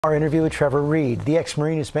Our interview with Trevor Reed, the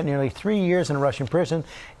ex-Marine who spent nearly 3 years in a Russian prison,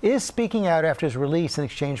 is speaking out after his release in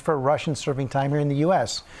exchange for Russian serving time here in the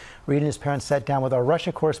U.S. Reed and his parents sat down with our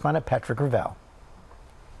Russia correspondent Patrick Reevell.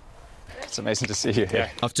 It's amazing to see you here.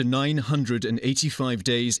 After 985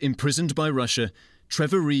 days imprisoned by Russia,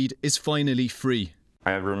 Trevor Reed is finally free.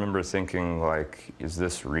 I remember thinking, like, is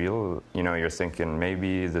this real? You know, you're thinking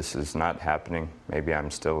maybe this is not happening. Maybe I'm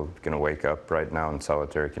still going to wake up right now in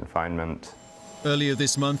solitary confinement. Earlier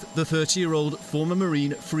this month, the 30-year-old former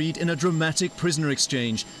Marine freed in a dramatic prisoner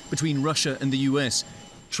exchange between Russia and the US,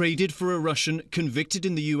 traded for a Russian convicted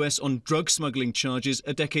in the US on drug smuggling charges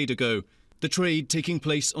a decade ago. The trade taking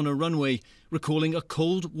place on a runway, recalling a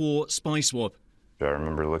Cold War spy swap. I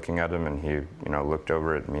remember looking at him and he, looked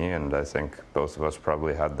over at me, and I think both of us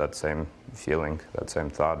probably had that same feeling, that same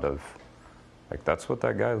thought of, like, that's what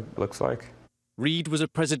that guy looks like. Reed was a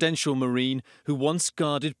presidential Marine who once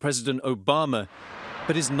guarded President Obama,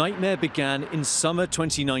 but his nightmare began in summer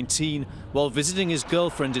 2019 while visiting his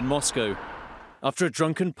girlfriend in Moscow. After a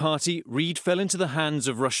drunken party, Reed fell into the hands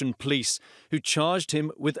of Russian police, who charged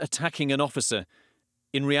him with attacking an officer.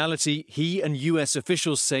 In reality, he and US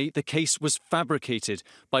officials say the case was fabricated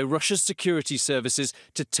by Russia's security services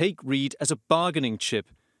to take Reed as a bargaining chip.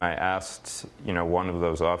 I asked, one of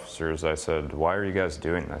those officers, I said, why are you guys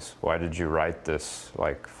doing this? Why did you write this,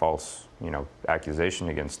 false, accusation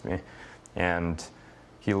against me? And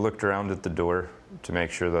he looked around at the door to make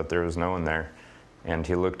sure that there was no one there. And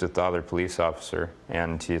he looked at the other police officer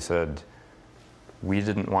and he said, we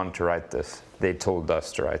didn't want to write this. They told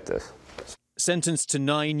us to write this. Sentenced to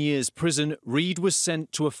 9 years prison, Reed was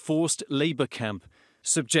sent to a forced labour camp.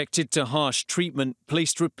 Subjected to harsh treatment,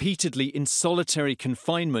 placed repeatedly in solitary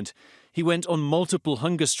confinement, he went on multiple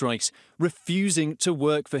hunger strikes, refusing to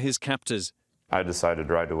work for his captors. I decided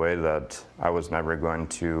right away that I was never going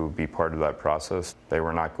to be part of that process. They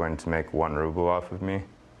were not going to make 1 ruble off of me.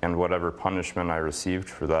 And whatever punishment I received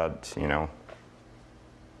for that,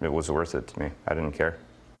 it was worth it to me. I didn't care.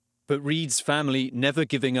 But Reed's family never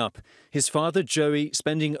giving up. His father, Joey,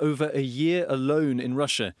 spending over a year alone in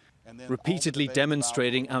Russia, repeatedly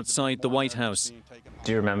demonstrating outside the White House.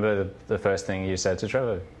 Do you remember the first thing you said to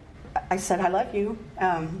Trevor? I said, I love you.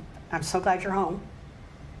 I'm so glad you're home.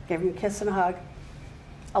 Gave him a kiss and a hug.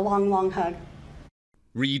 A long, long hug.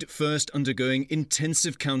 Reed first undergoing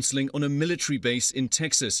intensive counselling on a military base in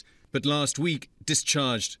Texas, but last week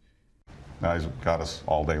discharged. Now he's got us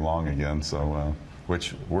all day long again, so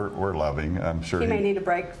which we're loving. I'm sure he may need a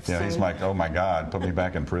break soon. Yeah, he's like, oh my God, put me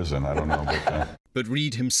back in prison. I don't know. But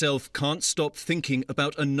Reed himself can't stop thinking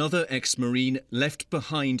about another ex-Marine left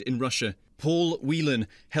behind in Russia. Paul Wheelan,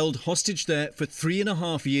 held hostage there for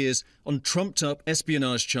 3.5 years on trumped-up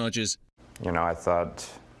espionage charges. I thought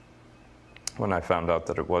when I found out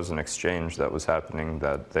that it was an exchange that was happening,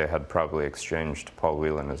 that they had probably exchanged Paul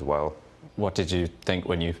Wheelan as well. What did you think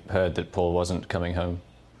when you heard that Paul wasn't coming home?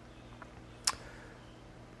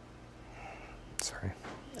 Sorry.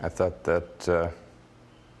 I thought that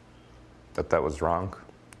that was wrong,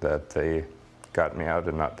 that they got me out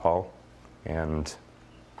and not Paul. And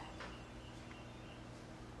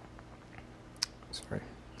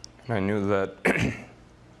I knew that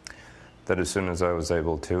that as soon as I was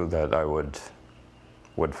able to, that I would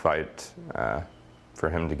fight for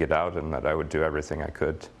him to get out, and that I would do everything I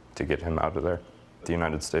could to get him out of there. The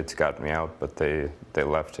United States got me out, but they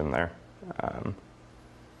left him there.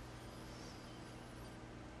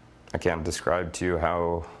 I can't describe to you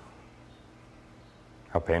how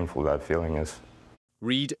painful that feeling is.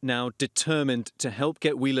 Reed now determined to help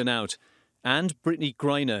get Wheelan out. And Brittney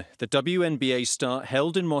Griner, the WNBA star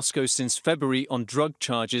held in Moscow since February on drug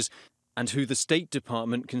charges and who the State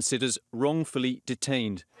Department considers wrongfully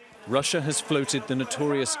detained. Russia has floated the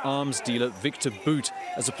notorious arms dealer Victor Bout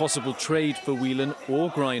as a possible trade for Wheelan or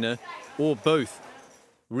Griner, or both.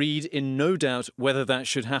 Reed in no doubt whether that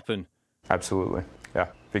should happen. Absolutely, yeah.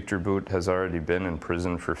 Victor Bout has already been in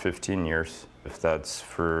prison for 15 years. If that's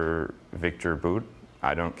for Victor Bout,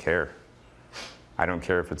 I don't care. I don't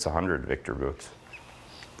care if it's 100 Victor Bouts.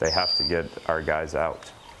 They have to get our guys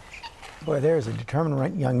out. Boy, there's a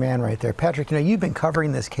determined young man right there. Patrick, you've been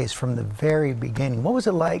covering this case from the very beginning. What was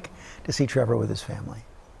it like to see Trevor with his family?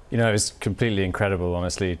 It was completely incredible,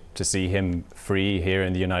 honestly, to see him free here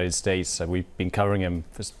in the United States. We've been covering him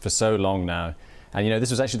for so long now. And,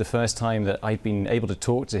 this was actually the first time that I'd been able to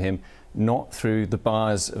talk to him, not through the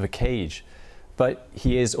bars of a cage. But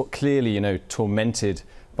he is clearly, tormented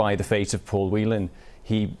by the fate of Paul Wheelan.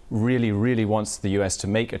 He really, really wants the US to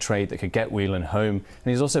make a trade that could get Wheelan home.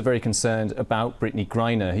 And he's also very concerned about Brittney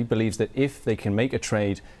Griner. He believes that if they can make a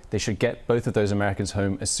trade, they should get both of those Americans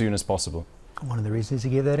home as soon as possible. One of the reasons he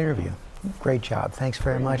gave that interview. Great job. Thanks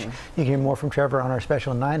very much. You can hear more from Trevor on our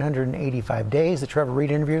special 985 Days, the Trevor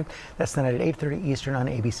Reed interview. That's tonight at 8:30 Eastern on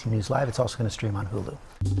ABC News Live. It's also going to stream on Hulu.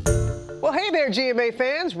 Well, hey there, GMA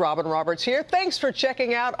fans. Robin Roberts here. Thanks for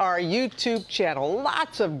checking out our YouTube channel.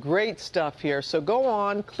 Lots of great stuff here. So go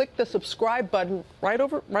on, click the subscribe button right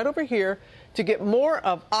over here to get more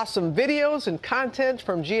of awesome videos and content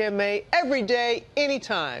from GMA every day,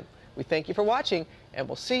 anytime. We thank you for watching, and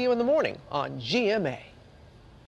we'll see you in the morning on GMA.